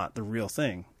is not the real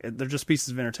thing. They're just pieces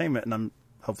of entertainment, and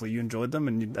hopefully you enjoyed them,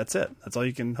 and that's it. That's all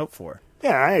you can hope for.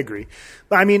 Yeah, I agree.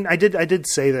 But I mean, I did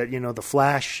say that the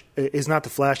Flash is not the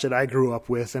Flash that I grew up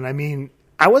with, and I mean,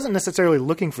 I wasn't necessarily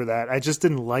looking for that. I just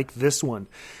didn't like this one.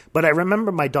 But I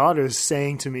remember my daughters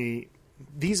saying to me,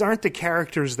 these aren't the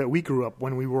characters that we grew up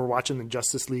when we were watching the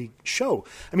Justice League show.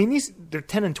 I mean, they're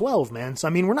 10 and 12, man. So,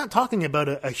 I mean, we're not talking about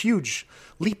a huge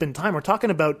leap in time. We're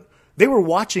talking about they were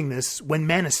watching this when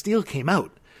Man of Steel came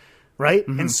out, right?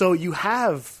 Mm-hmm. And so you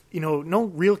have, no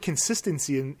real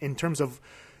consistency in terms of,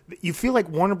 you feel like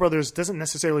Warner Brothers doesn't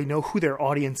necessarily know who their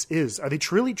audience is. Are they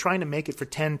truly trying to make it for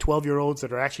 10, 12-year-olds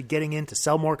that are actually getting in to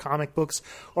sell more comic books?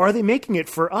 Or are they making it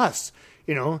for us,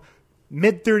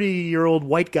 mid-30-year-old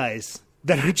white guys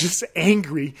that are just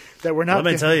angry that we're not.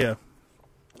 Let me tell you,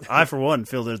 I for one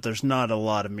feel that there's not a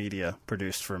lot of media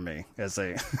produced for me as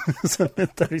a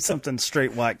 30-something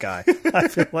straight white guy. I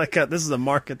feel like this is a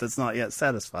market that's not yet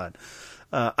satisfied.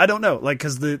 I don't know, like,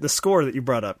 because the score that you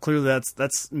brought up, clearly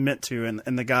that's meant to,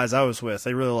 and the guys I was with,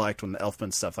 they really liked when the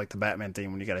Elfman stuff, like the Batman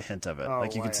theme, when you got a hint of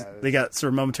it, they got sort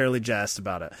of momentarily jazzed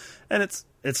about it, and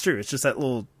it's true. It's just that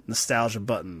little nostalgia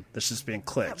button that's just being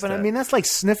clicked. Yeah, but I mean, that's like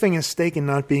sniffing a steak and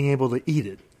not being able to eat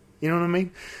it. You know what I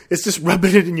mean? It's just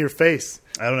rubbing it in your face.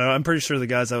 I don't know. I'm pretty sure the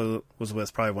guys I was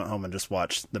with probably went home and just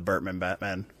watched the Burtman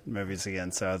Batman movies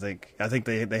again. So I think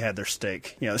they had their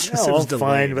steak. It's just it was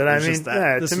fine, but I mean,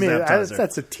 to me,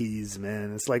 that's a tease,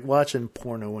 man. It's like watching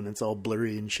porno when it's all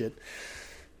blurry and shit.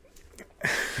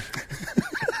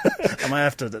 I might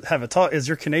have to have a talk. Is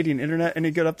your Canadian internet any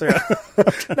good up there?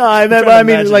 No, I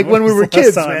mean, like when we were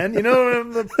kids, man.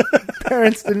 The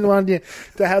parents didn't want you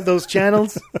to have those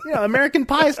channels. American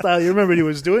Pie style. You remember what he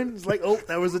was doing? It's like, oh,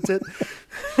 that was a tit.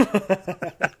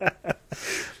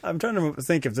 I'm trying to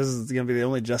think if this is going to be the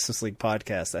only Justice League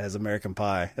podcast that has American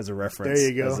Pie as a reference. There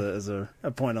you go. As a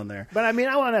point on there. But I mean,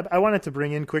 I wanted to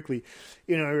bring in quickly,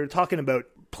 we were talking about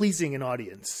pleasing an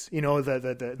audience,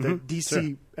 the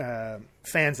DC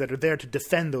fans that are there to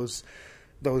defend those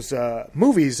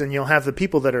movies, and you'll have the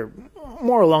people that are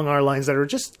more along our lines that are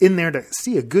just in there to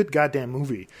see a good goddamn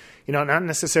movie. Not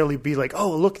necessarily be like,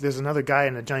 oh, look, there's another guy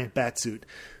in a giant bat suit.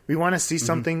 We want to see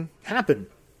something happen.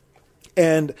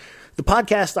 And the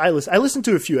podcast I listened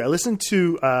to a few. I listened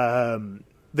to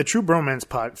the True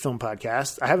Bromance film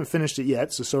podcast. I haven't finished it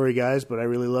yet, so sorry guys, but I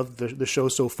really loved the show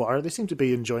so far. They seem to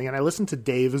be enjoying it. I listened to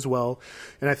Dave as well,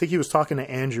 and I think he was talking to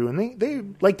Andrew, and they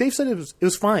like Dave said, it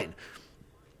was fine.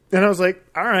 And I was like,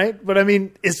 all right, but I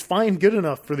mean, is fine good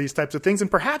enough for these types of things?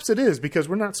 And perhaps it is, because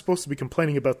we're not supposed to be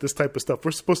complaining about this type of stuff.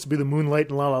 We're supposed to be the Moonlight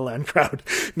and La La Land crowd,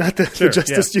 not the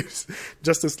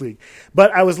Justice League.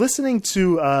 But I was listening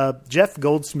to Jeff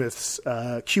Goldsmith's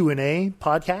Q&A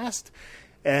podcast,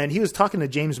 and he was talking to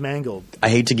James Mangold. I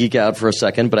hate to geek out for a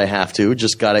second, but I have to.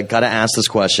 Just gotta ask this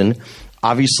question.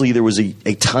 Obviously, there was a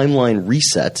timeline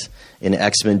reset in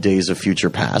X-Men Days of Future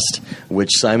Past,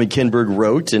 which Simon Kinberg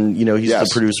wrote, and he's the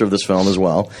producer of this film as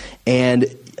well. And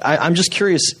I'm just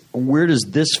curious, where does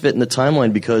this fit in the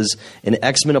timeline? Because in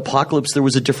X-Men Apocalypse, there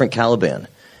was a different Caliban.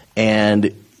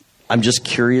 And I'm just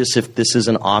curious if this is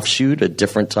an offshoot, a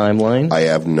different timeline. I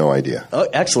have no idea. Oh,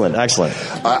 excellent.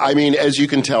 I mean, as you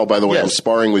can tell, by the way, I'm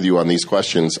sparring with you on these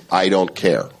questions. I don't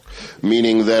care.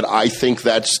 Meaning that I think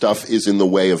that stuff is in the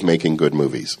way of making good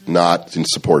movies, not in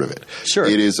support of it. Sure.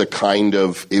 It is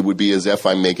it would be as if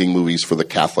I'm making movies for the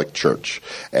Catholic Church,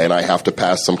 and I have to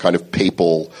pass some kind of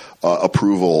papal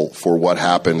approval for what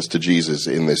happens to Jesus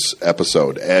in this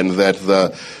episode, and that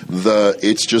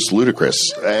it's just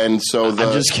ludicrous. And so I'm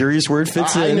just curious where it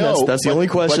fits in. I know, that's the only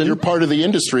question. But you're part of the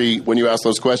industry when you ask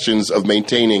those questions of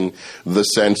maintaining the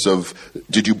sense of,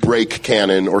 did you break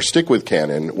canon or stick with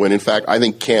canon, when in fact I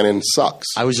think canon sucks.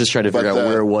 I was just trying to figure out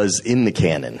where it was in the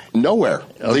canon. Nowhere.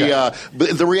 Okay.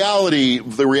 The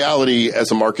reality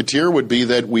as a marketeer would be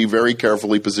that we very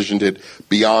carefully positioned it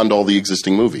beyond all the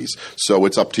existing movies. So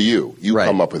it's up to you. You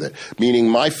come up with it. Meaning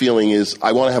my feeling is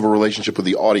I want to have a relationship with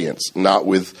the audience, not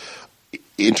with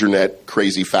internet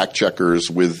crazy fact checkers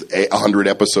with 100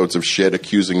 episodes of shit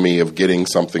accusing me of getting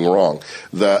something wrong.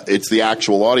 It's the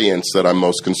actual audience that I'm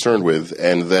most concerned with,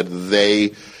 and that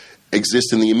they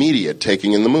exist in the immediate,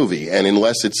 taking in the movie. And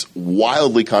unless it's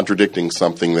wildly contradicting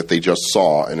something that they just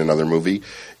saw in another movie,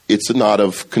 it's not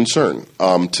of concern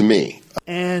to me.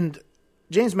 And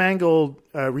James Mangold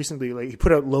recently, he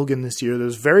put out Logan this year. That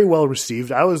was very well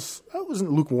received. I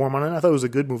wasn't lukewarm on it. I thought it was a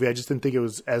good movie. I just didn't think it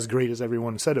was as great as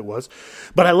everyone said it was.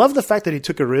 But I love the fact that he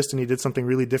took a risk and he did something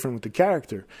really different with the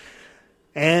character.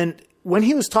 And when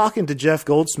he was talking to Jeff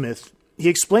Goldsmith, he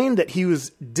explained that he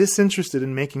was disinterested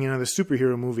in making another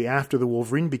superhero movie after the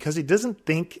Wolverine because he doesn't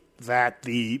think that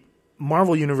the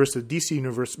Marvel Universe, the DC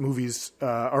Universe movies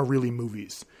are really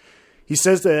movies. He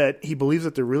says that he believes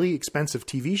that they're really expensive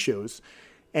TV shows,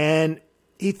 and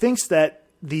he thinks that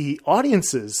the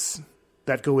audiences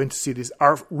that go in to see these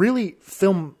are really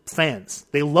film fans.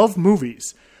 They love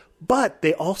movies, but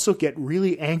they also get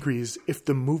really angry if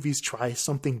the movies try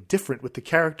something different with the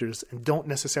characters and don't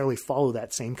necessarily follow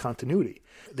that same continuity.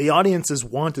 The audience's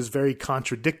want is very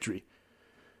contradictory,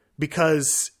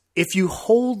 because if you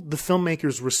hold the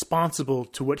filmmakers responsible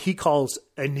to what he calls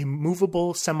an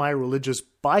immovable semi-religious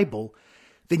Bible,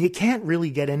 then you can't really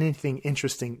get anything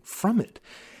interesting from it.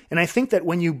 And I think that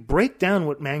when you break down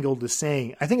what Mangold is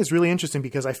saying, I think it's really interesting,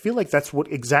 because I feel like that's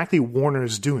what exactly Warner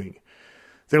is doing.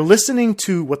 They're listening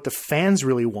to what the fans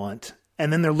really want,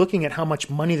 and then they're looking at how much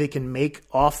money they can make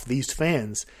off these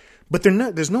fans. But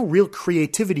there's no real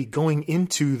creativity going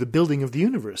into the building of the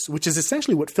universe, which is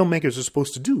essentially what filmmakers are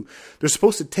supposed to do. They're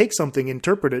supposed to take something,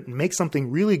 interpret it, and make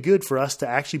something really good for us to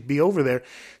actually be over there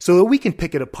so that we can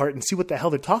pick it apart and see what the hell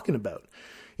they're talking about.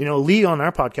 Lee on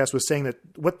our podcast was saying that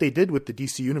what they did with the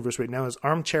DC Universe right now is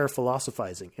armchair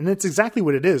philosophizing. And it's exactly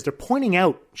what it is. They're pointing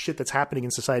out shit that's happening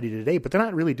in society today, but they're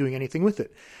not really doing anything with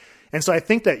it. And so I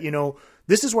think that,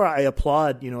 this is where I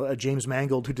applaud, a James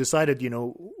Mangold who decided,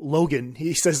 Logan,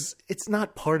 he says, it's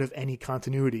not part of any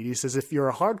continuity. He says, if you're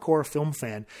a hardcore film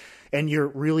fan and you're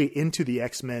really into the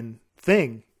X-Men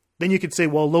thing, then you could say,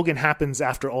 well, Logan happens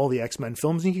after all the X-Men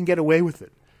films and you can get away with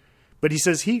it. But he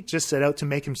says he just set out to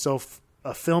make himself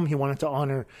a film. He wanted to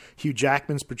honor Hugh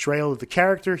Jackman's portrayal of the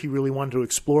character. He really wanted to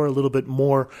explore a little bit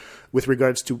more with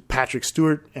regards to Patrick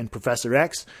Stewart and Professor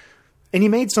X. And he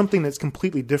made something that's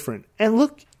completely different. And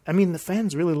look, the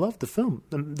fans really loved the film.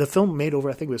 The film made over,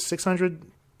 I think it was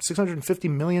 $650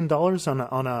 million on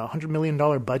a $100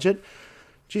 million budget.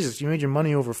 Jesus, you made your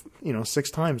money over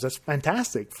 6 times. That's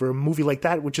fantastic for a movie like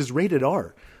that, which is rated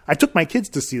R. I took my kids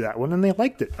to see that one, and they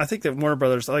liked it. I think that Warner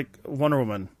Brothers, like Wonder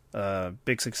Woman,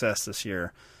 big success this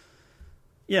year.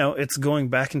 It's going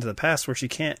back into the past where she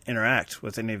can't interact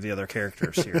with any of the other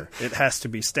characters here. It has to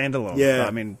be standalone. Yeah.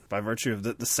 I mean, by virtue of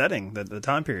the setting, the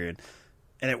time period.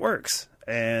 And it works.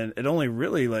 And it only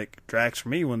really, drags for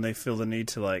me when they feel the need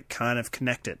to, kind of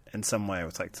connect it in some way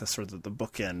with, the sort of the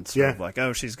bookend. Sort of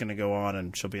oh, she's going to go on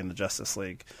and she'll be in the Justice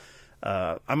League.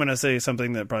 I'm going to say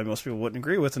something that probably most people wouldn't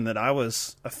agree with, and that I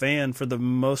was a fan for the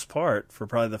most part for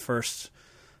probably the first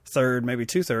third, maybe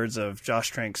 2/3 of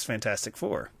Josh Trank's Fantastic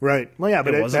Four. Right. Well, yeah,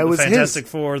 but it wasn't that was the Fantastic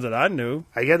his. Four that I knew.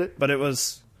 I get it. But it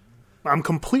was... I'm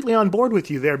completely on board with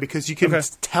you there, because you can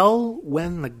tell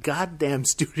when the goddamn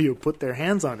studio put their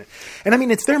hands on it. And I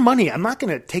mean, it's their money. I'm not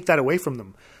going to take that away from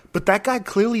them. But that guy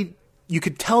clearly, you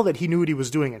could tell that he knew what he was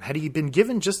doing. And had he been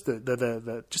given just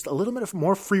just a little bit of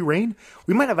more free reign,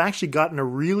 we might have actually gotten a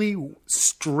really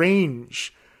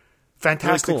strange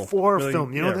Fantastic Four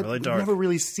film, that really we've dark. never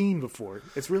really seen before.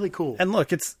 It's really cool. And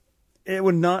look, it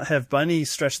would not have, by any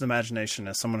stretch of the imagination,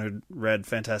 as someone who'd read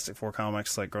Fantastic Four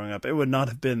comics growing up, it would not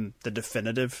have been the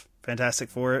definitive Fantastic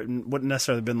Four. It wouldn't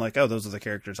necessarily have been those are the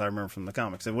characters I remember from the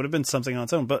comics. It would have been something on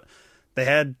its own. But they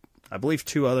had, I believe,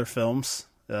 2 other films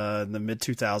in the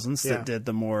mid-2000s that did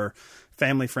the more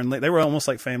family-friendly. They were almost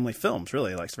like family films,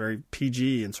 really, very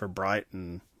PG and sort of bright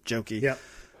and jokey. Yeah.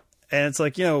 And it's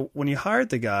when you hired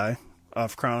the guy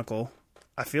of Chronicle,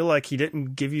 I feel like he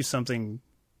didn't give you something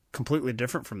completely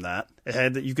different from that. It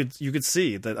had that you could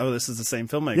see that, this is the same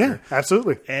filmmaker. Yeah,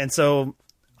 absolutely. And so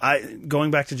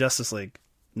going back to Justice League,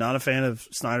 not a fan of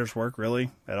Snyder's work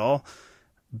really at all,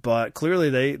 but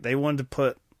clearly they wanted to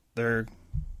put their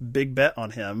big bet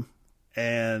on him,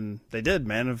 and they did.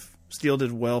 Man of Steel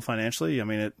did well financially. I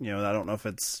mean, I don't know if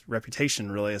its reputation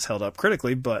really has held up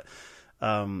critically, but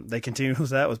they continued with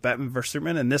that with Batman vs.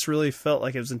 Superman, and this really felt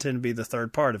like it was intended to be the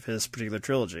third part of his particular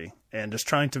trilogy. And just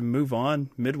trying to move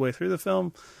on midway through the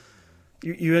film,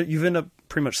 you end up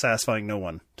pretty much satisfying no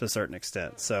one to a certain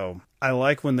extent. So I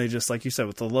like when they just, like you said,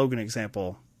 with the Logan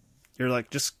example, you're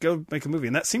just go make a movie.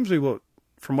 And that seems to be what,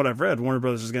 from what I've read, Warner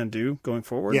Brothers is going to do going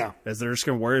forward. Yeah. As they're just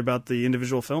going to worry about the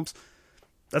individual films.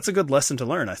 That's a good lesson to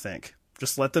learn, I think.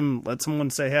 Just let someone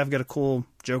say, hey, I've got a cool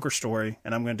Joker story,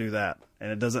 and I'm going to do that.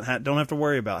 And it don't have to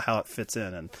worry about how it fits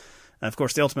in. And of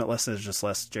course, the ultimate lesson is just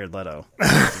less Jared Leto.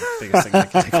 That's the biggest thing they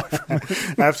can take away from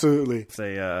it. Absolutely. If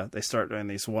they start doing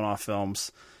these one-off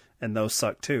films, and those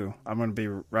suck too, I'm going to be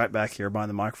right back here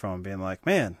behind the microphone being like,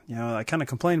 man, I kind of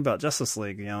complained about Justice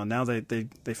League, and now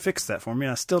they fixed that for me,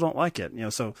 and I still don't like it.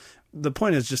 So the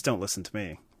point is, just don't listen to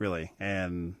me, really.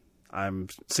 And I'm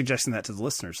suggesting that to the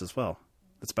listeners as well.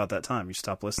 It's about that time you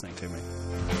stop listening to me.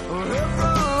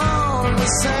 We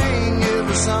sang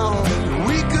every song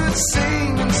we could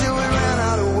sing until we ran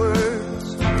out of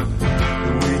words.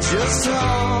 We just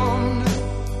hummed.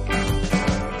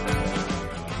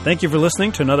 Thank you for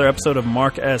listening to another episode of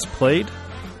Mark as Played.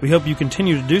 We hope you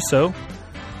continue to do so.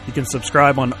 You can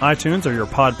subscribe on iTunes or your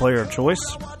pod player of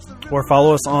choice, or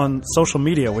follow us on social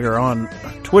media. We are on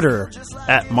Twitter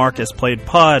at Mark as Played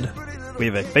Pod. We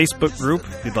have a Facebook group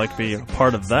if you'd like to be a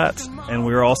part of that, and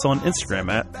we are also on Instagram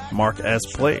at Mark as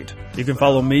Played. You can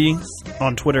follow me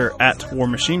on Twitter at War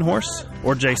Machine Horse,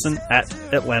 or Jason at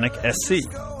Atlantic SC.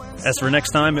 As for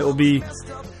next time, it will be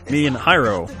me and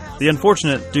Hyro, the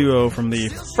unfortunate duo from the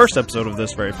first episode of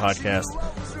this very podcast,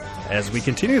 as we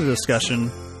continue the discussion,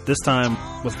 this time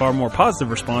with far more positive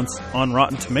response on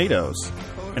Rotten Tomatoes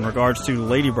in regards to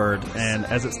Lady Bird, and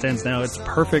as it stands now, its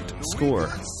perfect score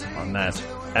on that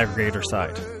aggregator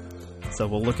site. So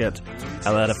we'll look at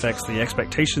how that affects the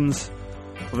expectations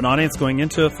of an audience going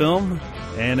into a film,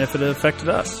 and if it affected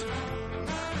us.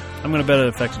 I'm going to bet it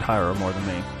affected Hyro more than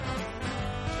me.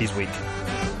 He's weak.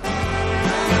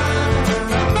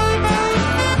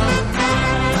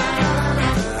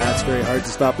 That's very hard to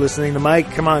stop listening to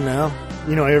Mike. Come on now.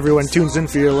 Everyone tunes in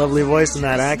for your lovely voice and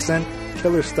that accent.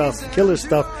 Killer stuff. Killer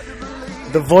stuff.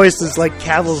 The voice is like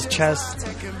Cavill's chest.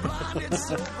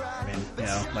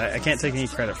 I can't take any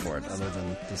credit for it other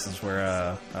than this is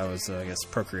where I was,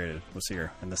 procreated, was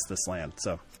here in this land.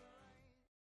 So